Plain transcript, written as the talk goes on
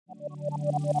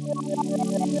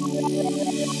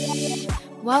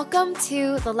Welcome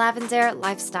to The Lavender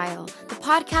Lifestyle, the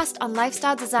podcast on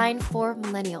lifestyle design for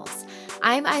millennials.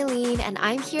 I'm Eileen, and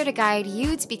I'm here to guide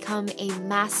you to become a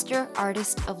master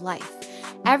artist of life.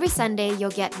 Every Sunday,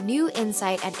 you'll get new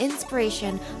insight and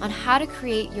inspiration on how to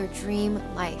create your dream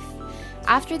life.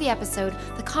 After the episode,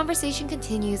 the conversation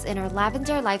continues in our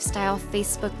Lavender Lifestyle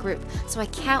Facebook group, so I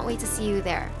can't wait to see you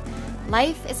there.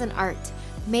 Life is an art.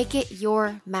 Make it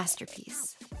your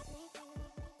masterpiece.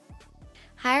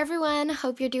 Hi everyone,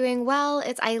 hope you're doing well.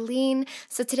 It's Eileen.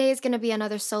 So today is going to be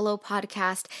another solo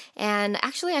podcast, and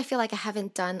actually I feel like I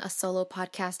haven't done a solo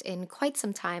podcast in quite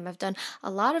some time. I've done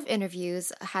a lot of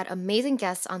interviews, had amazing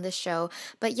guests on this show,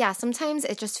 but yeah, sometimes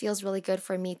it just feels really good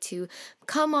for me to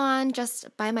come on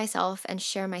just by myself and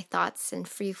share my thoughts in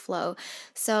free flow.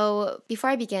 So before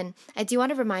I begin, I do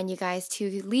want to remind you guys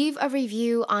to leave a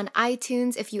review on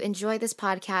iTunes if you enjoy this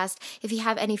podcast. If you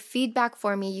have any feedback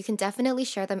for me, you can definitely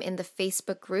share them in the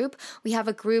Facebook group. We have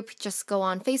a group, just go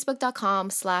on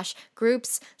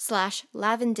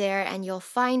facebook.com/groups/lavender and you'll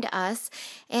find us.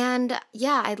 And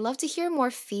yeah, I'd love to hear more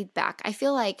feedback. I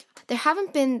feel like there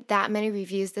haven't been that many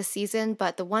reviews this season,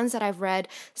 but the ones that I've read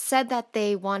said that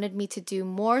they wanted me to do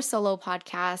more solo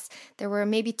podcasts. There were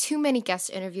maybe too many guest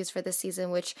interviews for this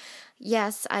season, which,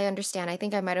 yes, I understand. I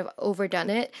think I might have overdone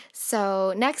it.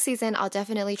 So next season, I'll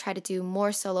definitely try to do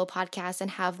more solo podcasts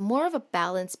and have more of a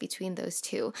balance between those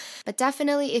two. But definitely,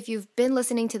 if you've been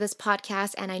listening to this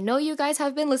podcast, and I know you guys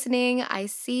have been listening, I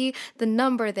see the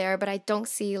number there, but I don't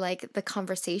see like the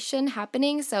conversation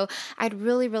happening. So I'd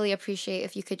really, really appreciate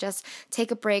if you could just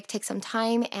take a break, take some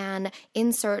time and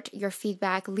insert your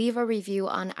feedback, leave a review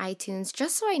on iTunes,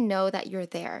 just so I know that you're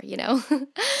there, you know?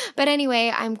 But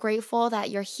anyway, I'm grateful that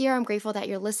you're here. I'm grateful that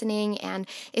you're listening. And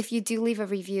if you do leave a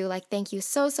review, like, thank you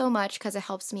so, so much, because it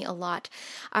helps me a lot.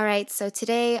 All right, so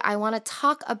today I want to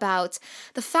talk about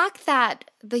the fact that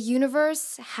the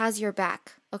universe has your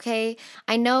back. Okay,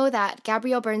 I know that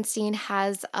Gabrielle Bernstein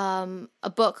has a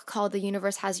book called The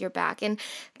Universe Has Your Back, and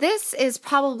this is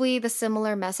probably the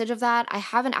similar message of that. I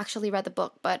haven't actually read the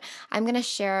book, but I'm going to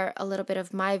share a little bit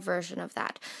of my version of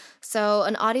that. So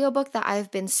an audiobook that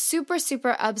I've been super,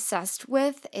 super obsessed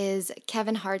with is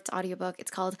Kevin Hart's audiobook.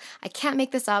 It's called I Can't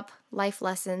Make This Up, Life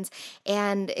Lessons.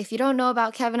 And if you don't know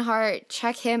about Kevin Hart,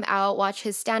 check him out, watch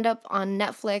his stand-up on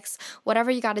Netflix,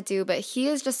 whatever you got to do. But he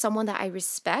is just someone that I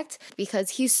respect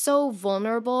because he's so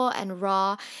vulnerable and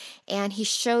raw, and he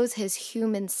shows his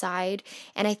human side.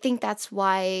 And I think that's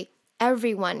why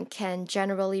everyone can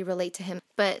generally relate to him.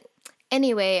 But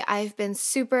anyway, I've been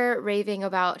super raving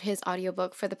about his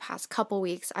audiobook for the past couple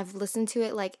weeks. I've listened to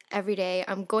it like every day.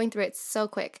 I'm going through it so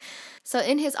quick. So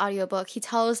in his audiobook, he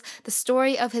tells the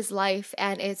story of his life,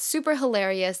 and it's super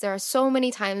hilarious. There are so many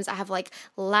times I have like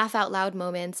laugh out loud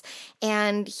moments,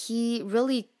 and he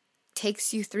really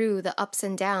takes you through the ups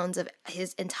and downs of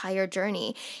his entire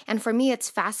journey. And for me, it's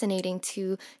fascinating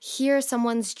to hear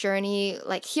someone's journey,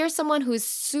 like hear someone who's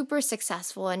super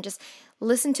successful and just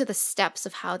listen to the steps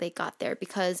of how they got there,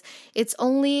 because it's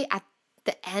only at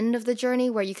the end of the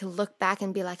journey where you can look back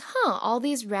and be like, all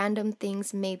these random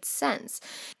things made sense.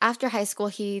 After high school,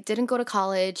 he didn't go to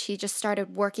college. He just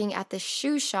started working at the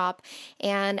shoe shop.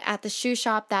 And at the shoe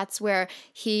shop, that's where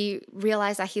he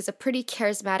realized that he's a pretty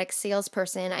charismatic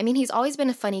salesperson. I mean, he's always been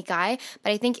a funny guy,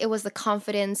 but I think it was the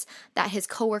confidence that his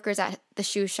coworkers at the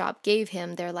shoe shop gave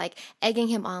him. They're like egging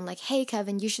him on, like, hey,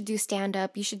 Kevin, you should do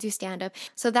stand-up. You should do stand-up.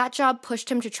 So that job pushed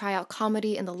him to try out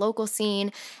comedy in the local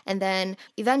scene. And then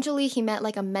eventually he met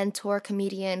like a mentor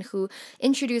comedian who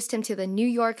introduced him to the New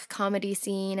York comedy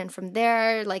scene. And from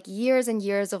there, like years and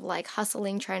years of like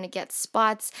hustling, trying to get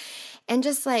spots, and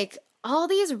just like all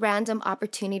these random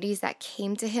opportunities that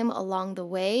came to him along the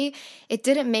way, it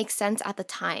didn't make sense at the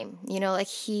time. You know, like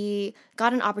he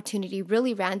got an opportunity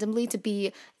really randomly to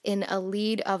be in a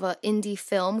lead of an indie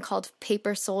film called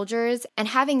Paper Soldiers, and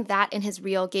having that in his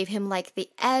reel gave him like the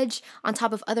edge on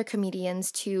top of other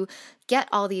comedians to get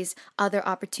all these other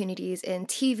opportunities in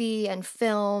TV and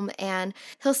film. And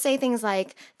he'll say things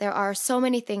like, there are so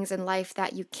many things in life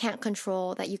that you can't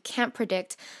control, that you can't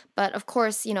predict, but of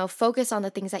course, you know, focus on the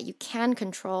things that you can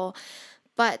control.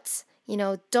 But you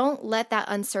know, don't let that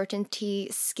uncertainty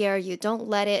scare you. Don't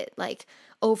let it like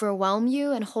overwhelm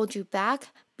you and hold you back,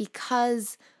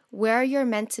 because where you're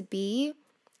meant to be,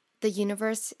 the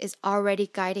universe is already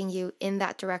guiding you in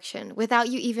that direction without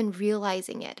you even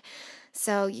realizing it.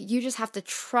 So you just have to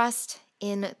trust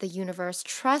in the universe,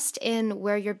 trust in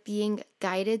where you're being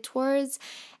guided towards,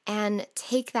 and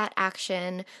take that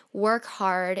action, work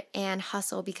hard, and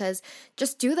hustle, because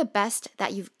just do the best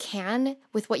that you can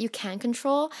with what you can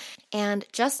control, and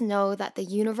just know that the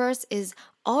universe is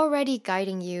already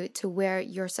guiding you to where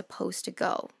you're supposed to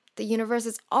go. The universe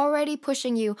is already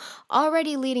pushing you,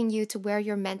 already leading you to where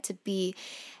you're meant to be.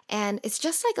 And it's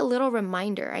just like a little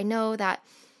reminder. I know that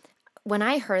when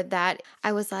I heard that,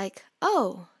 I was like,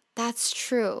 oh, that's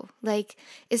true. Like,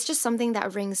 it's just something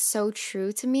that rings so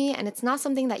true to me. And it's not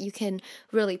something that you can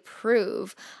really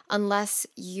prove unless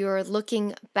you're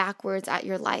looking backwards at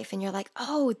your life and you're like,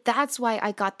 oh, that's why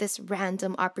I got this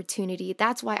random opportunity.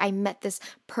 That's why I met this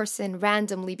person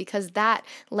randomly, because that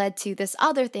led to this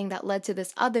other thing, that led to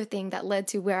this other thing, that led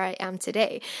to where I am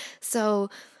today. So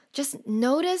just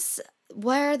notice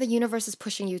where the universe is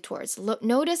pushing you towards.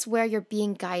 Notice where you're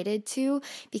being guided to,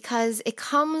 because it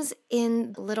comes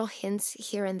in little hints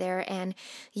here and there, and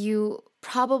you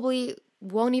probably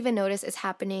won't even notice it's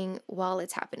happening while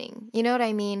it's happening. You know what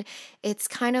I mean? It's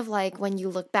kind of like when you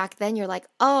look back, then you're like,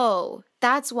 oh,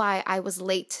 that's why I was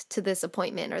late to this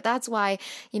appointment, or that's why,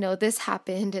 this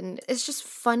happened. And it's just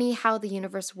funny how the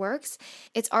universe works.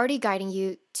 It's already guiding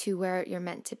you to where you're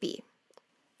meant to be.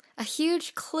 A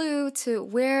huge clue to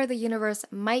where the universe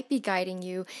might be guiding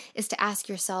you is to ask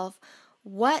yourself,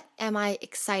 what am I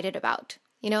excited about?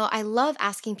 I love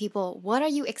asking people, what are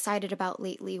you excited about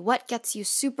lately? What gets you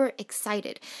super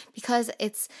excited? Because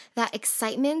it's that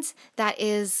excitement that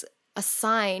is a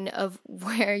sign of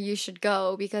where you should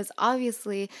go. Because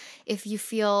obviously, if you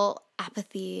feel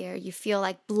apathy or you feel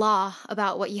like blah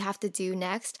about what you have to do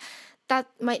next, that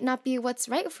might not be what's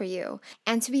right for you.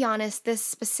 And to be honest, this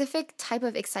specific type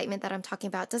of excitement that I'm talking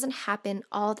about doesn't happen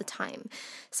all the time.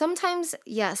 Sometimes,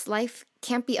 yes, life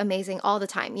can't be amazing all the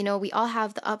time. We all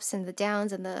have the ups and the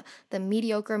downs and the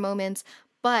mediocre moments,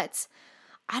 but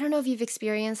I don't know if you've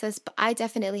experienced this, but I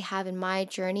definitely have in my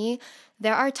journey.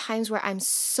 There are times where I'm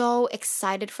so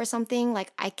excited for something,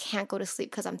 like I can't go to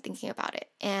sleep because I'm thinking about it.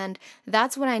 And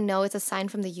that's when I know it's a sign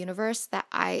from the universe that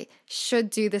I should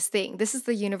do this thing. This is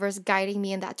the universe guiding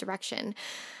me in that direction.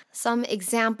 Some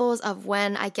examples of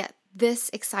when I get this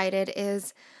excited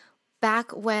is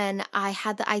back when I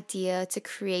had the idea to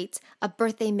create a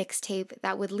birthday mixtape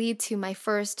that would lead to my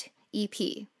first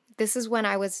EP. This is when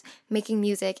I was making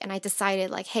music and I decided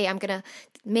like, hey, I'm going to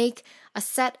make a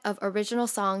set of original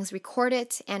songs, record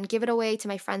it, and give it away to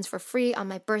my friends for free on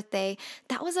my birthday.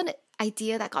 That was an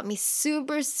idea that got me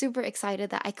super, super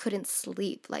excited that I couldn't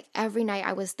sleep. Like every night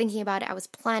I was thinking about it, I was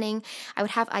planning, I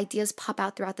would have ideas pop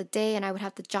out throughout the day and I would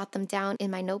have to jot them down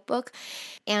in my notebook.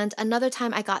 And another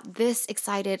time I got this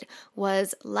excited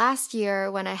was last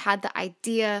year when I had the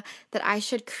idea that I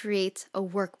should create a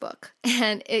workbook.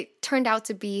 And it turned out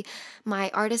to be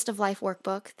my Artist of Life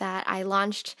workbook that I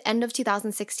launched end of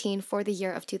 2016 for the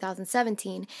year of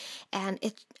 2017. And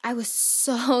I was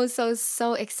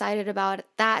so excited about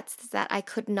that I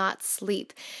could not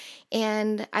sleep.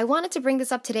 And I wanted to bring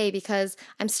this up today because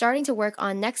I'm starting to work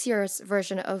on next year's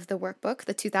version of the workbook,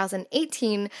 the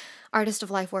 2018 Artist of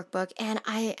Life workbook, and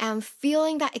I am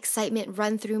feeling that excitement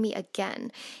run through me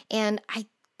again. And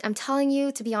I'm telling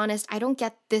you, to be honest, I don't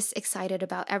get this excited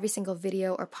about every single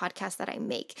video or podcast that I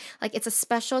make. Like, it's a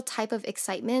special type of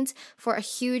excitement for a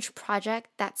huge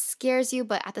project that scares you,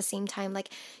 but at the same time, like,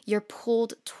 you're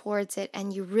pulled towards it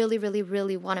and you really, really,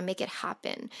 really want to make it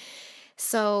happen.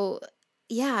 So,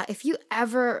 yeah, if you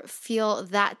ever feel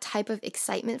that type of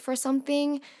excitement for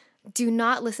something, do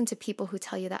not listen to people who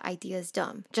tell you that idea is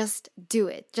dumb. Just do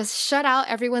it. Just shut out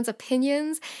everyone's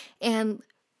opinions and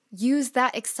use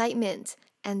that excitement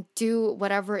and do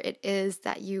whatever it is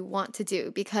that you want to do,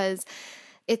 because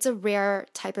it's a rare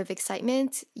type of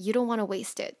excitement. You don't want to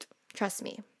waste it. Trust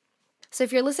me. So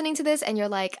if you're listening to this and you're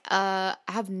like, I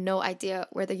have no idea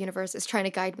where the universe is trying to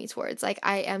guide me towards, like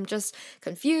I am just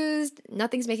confused,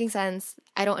 nothing's making sense,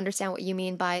 I don't understand what you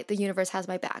mean by the universe has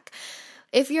my back.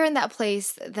 If you're in that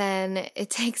place, then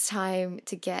it takes time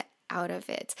to get out of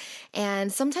it.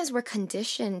 And sometimes we're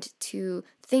conditioned to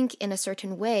think in a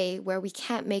certain way where we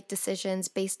can't make decisions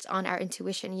based on our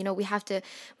intuition. We have to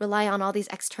rely on all these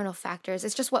external factors.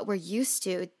 It's just what we're used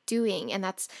to doing, and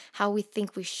that's how we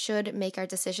think we should make our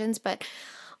decisions. But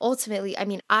ultimately, I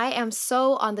mean, I am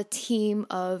so on the team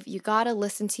of you gotta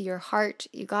listen to your heart,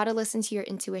 you gotta listen to your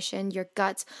intuition, your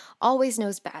gut always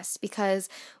knows best, because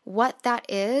what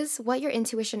your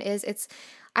intuition is,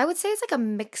 I would say it's like a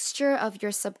mixture of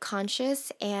your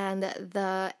subconscious and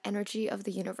the energy of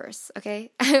the universe, okay?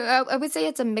 I would say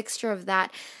it's a mixture of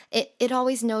that. It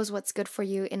always knows what's good for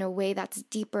you in a way that's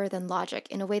deeper than logic,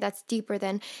 in a way that's deeper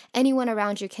than anyone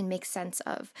around you can make sense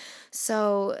of.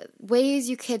 So, ways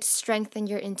you could strengthen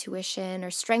your intuition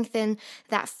or strengthen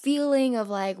that feeling of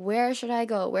like, where should I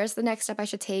go? Where's the next step I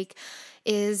should take?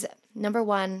 Is number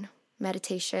one,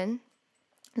 meditation.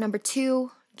 Number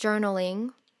two,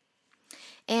 journaling.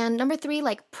 And number three,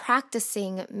 like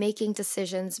practicing making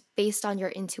decisions based on your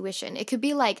intuition. It could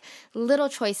be like little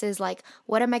choices like,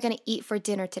 what am I going to eat for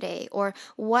dinner today? Or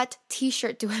what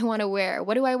t-shirt do I want to wear?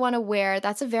 What do I want to wear?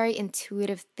 That's a very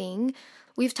intuitive thing.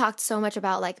 We've talked so much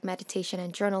about like meditation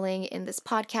and journaling in this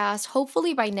podcast.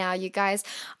 Hopefully by now you guys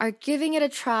are giving it a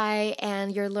try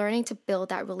and you're learning to build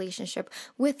that relationship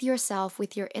with yourself,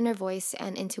 with your inner voice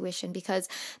and intuition, because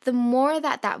the more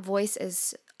that voice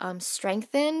is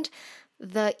strengthened,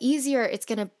 the easier it's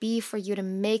going to be for you to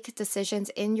make decisions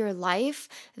in your life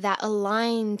that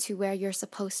align to where you're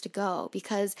supposed to go.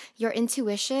 Because your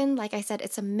intuition, like I said,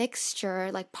 it's a mixture.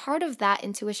 Like part of that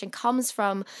intuition comes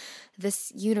from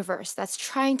this universe that's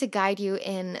trying to guide you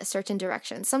in a certain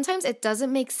direction. Sometimes it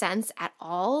doesn't make sense at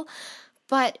all.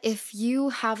 But if you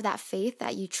have that faith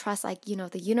that you trust, like, the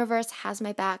universe has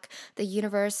my back, the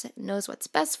universe knows what's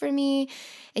best for me,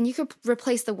 and you could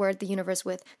replace the word the universe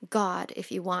with God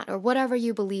if you want, or whatever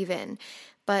you believe in.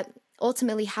 But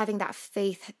ultimately having that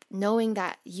faith, knowing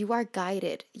that you are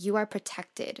guided, you are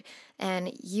protected,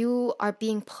 and you are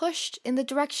being pushed in the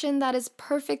direction that is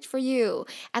perfect for you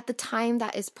at the time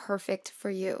that is perfect for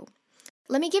you.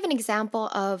 Let me give an example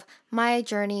of my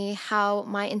journey, how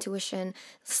my intuition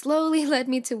slowly led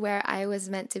me to where I was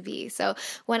meant to be. So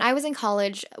when I was in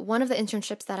college, one of the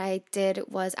internships that I did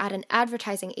was at an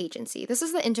advertising agency. This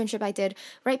is the internship I did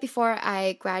right before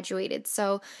I graduated.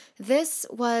 So this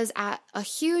was at a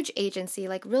huge agency,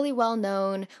 like really well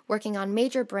known, working on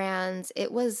major brands.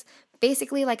 It was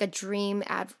basically like a dream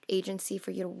ad agency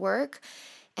for you to work.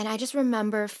 And I just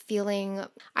remember feeling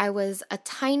I was a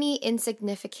tiny,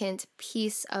 insignificant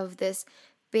piece of this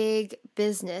big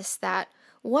business that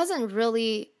wasn't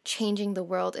really changing the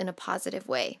world in a positive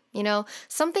way.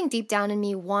 Something deep down in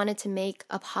me wanted to make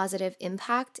a positive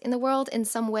impact in the world in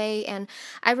some way. And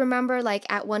I remember like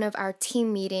at one of our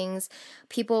team meetings,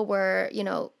 people were,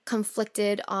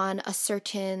 conflicted on a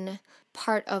certain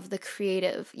part of the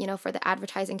creative, for the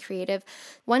advertising creative.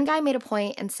 One guy made a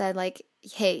point and said like,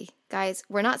 hey, guys,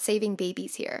 we're not saving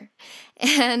babies here.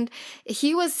 And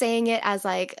he was saying it as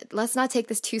like, let's not take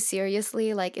this too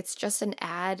seriously. Like, it's just an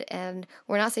ad and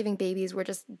we're not saving babies. We're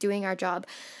just doing our job.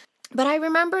 But I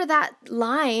remember that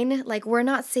line, like, we're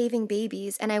not saving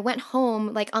babies. And I went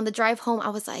home, like on the drive home, I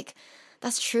was like,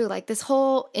 that's true. Like this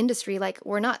whole industry, like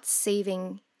we're not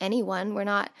saving anyone.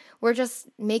 We're just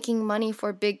making money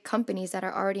for big companies that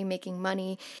are already making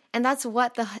money. And that's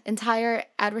what the entire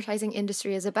advertising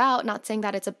industry is about. Not saying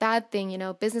that it's a bad thing,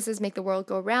 businesses make the world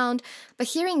go round. But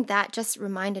hearing that just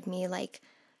reminded me like,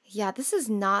 yeah, this is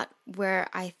not where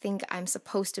I think I'm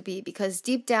supposed to be, because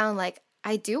deep down, like,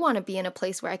 I do want to be in a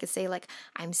place where I could say like,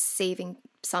 I'm saving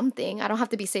something. I don't have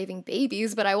to be saving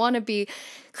babies, but I want to be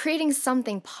creating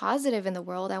something positive in the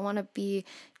world. I want to be,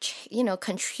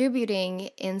 contributing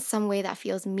in some way that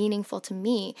feels meaningful to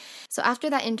me. So after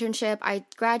that internship, I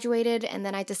graduated, and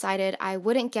then I decided I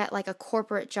wouldn't get like a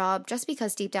corporate job just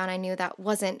because deep down I knew that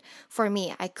wasn't for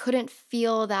me. I couldn't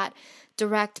feel that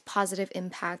direct positive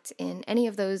impact in any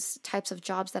of those types of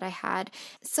jobs that I had.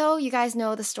 So you guys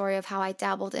know the story of how I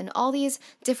dabbled in all these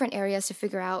different areas to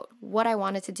figure out what I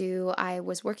wanted to do. I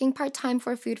was working part-time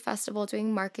for a food festival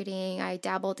doing marketing. I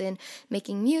dabbled in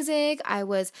making music. I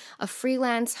was a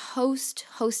freelance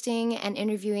hosting and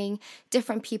interviewing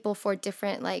different people for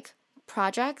different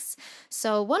projects.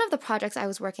 So one of the projects I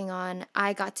was working on,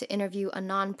 I got to interview a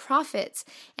nonprofit,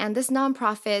 and this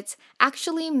nonprofit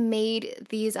actually made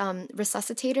these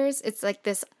resuscitators. It's like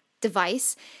this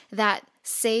device that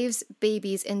saves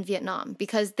babies in Vietnam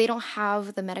because they don't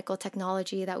have the medical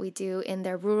technology that we do in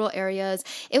their rural areas.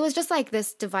 It was just like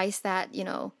this device that,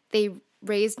 they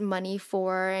raised money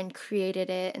for and created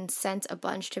it and sent a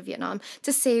bunch to Vietnam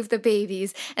to save the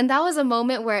babies. And that was a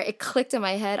moment where it clicked in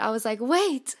my head. I was like,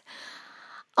 wait,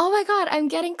 oh my God, I'm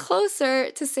getting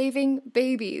closer to saving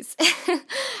babies.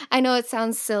 I know it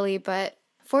sounds silly, but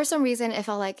for some reason, it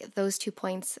felt like those 2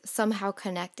 points somehow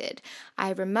connected.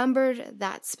 I remembered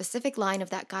that specific line of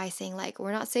that guy saying like,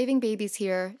 we're not saving babies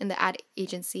here in the ad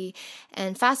agency.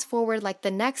 And fast forward like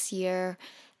the next year,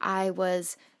 I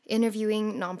was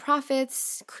interviewing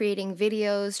nonprofits, creating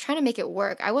videos, trying to make it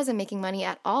work. I wasn't making money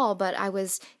at all, but I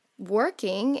was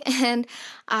working and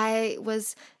I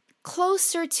was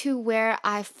closer to where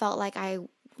I felt like I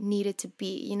needed to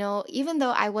be. Even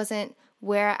though I wasn't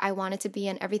where I wanted to be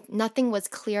and nothing was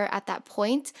clear at that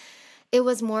point, it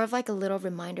was more of like a little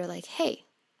reminder like, hey,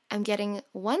 I'm getting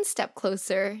one step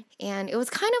closer. And it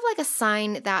was kind of like a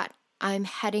sign that I'm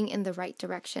heading in the right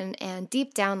direction. And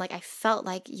deep down, like I felt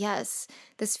like, yes,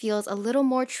 this feels a little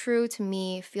more true to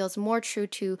me, feels more true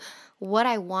to what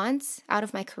I want out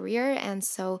of my career. And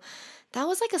so that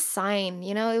was like a sign,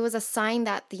 it was a sign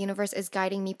that the universe is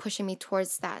guiding me, pushing me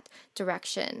towards that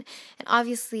direction. And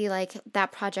obviously, like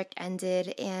that project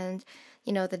ended. And,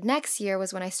 the next year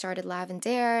was when I started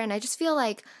Lavendaire. And I just feel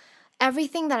like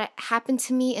everything that happened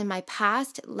to me in my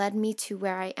past led me to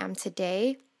where I am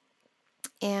today.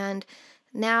 And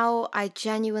now I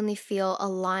genuinely feel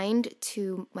aligned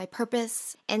to my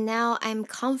purpose. And now I'm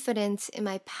confident in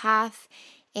my path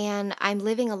and I'm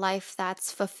living a life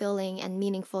that's fulfilling and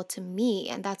meaningful to me.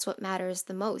 And that's what matters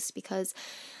the most because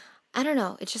I don't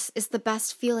know, it's the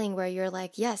best feeling where you're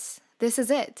like, yes, this is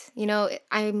it.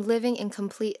 I'm living in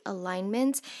complete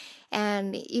alignment.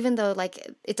 And even though like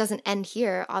it doesn't end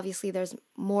here, obviously there's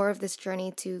more of this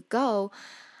journey to go.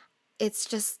 It's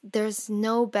just, there's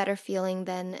no better feeling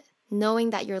than knowing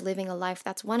that you're living a life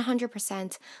that's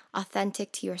 100%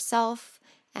 authentic to yourself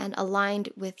and aligned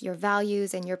with your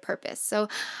values and your purpose. So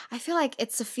I feel like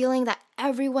it's a feeling that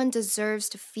everyone deserves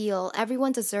to feel.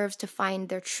 Everyone deserves to find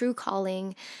their true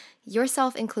calling,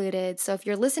 yourself included. So if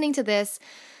you're listening to this,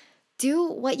 do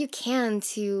what you can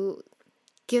to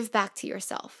give back to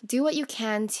yourself. Do what you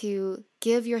can to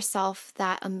give yourself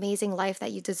that amazing life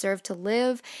that you deserve to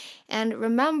live. And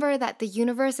remember that the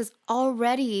universe is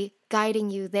already guiding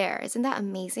you there. Isn't that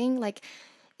amazing? Like,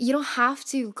 you don't have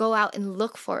to go out and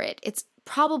look for it. It's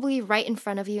probably right in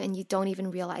front of you and you don't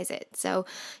even realize it. So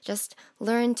just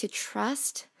learn to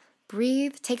trust,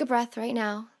 breathe, take a breath right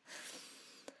now.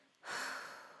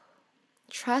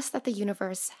 Trust that the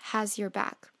universe has your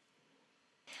back.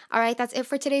 All right, that's it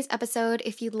for today's episode.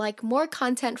 If you'd like more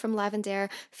content from Lavendaire,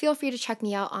 feel free to check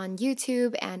me out on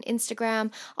YouTube and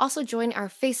Instagram. Also join our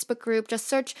Facebook group. Just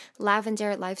search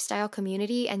Lavendaire Lifestyle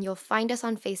Community and you'll find us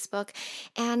on Facebook.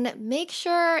 And make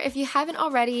sure, if you haven't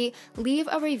already, leave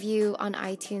a review on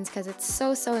iTunes because it's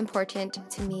so, so important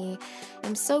to me.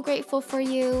 I'm so grateful for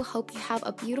you. Hope you have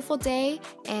a beautiful day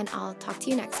and I'll talk to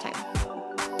you next time.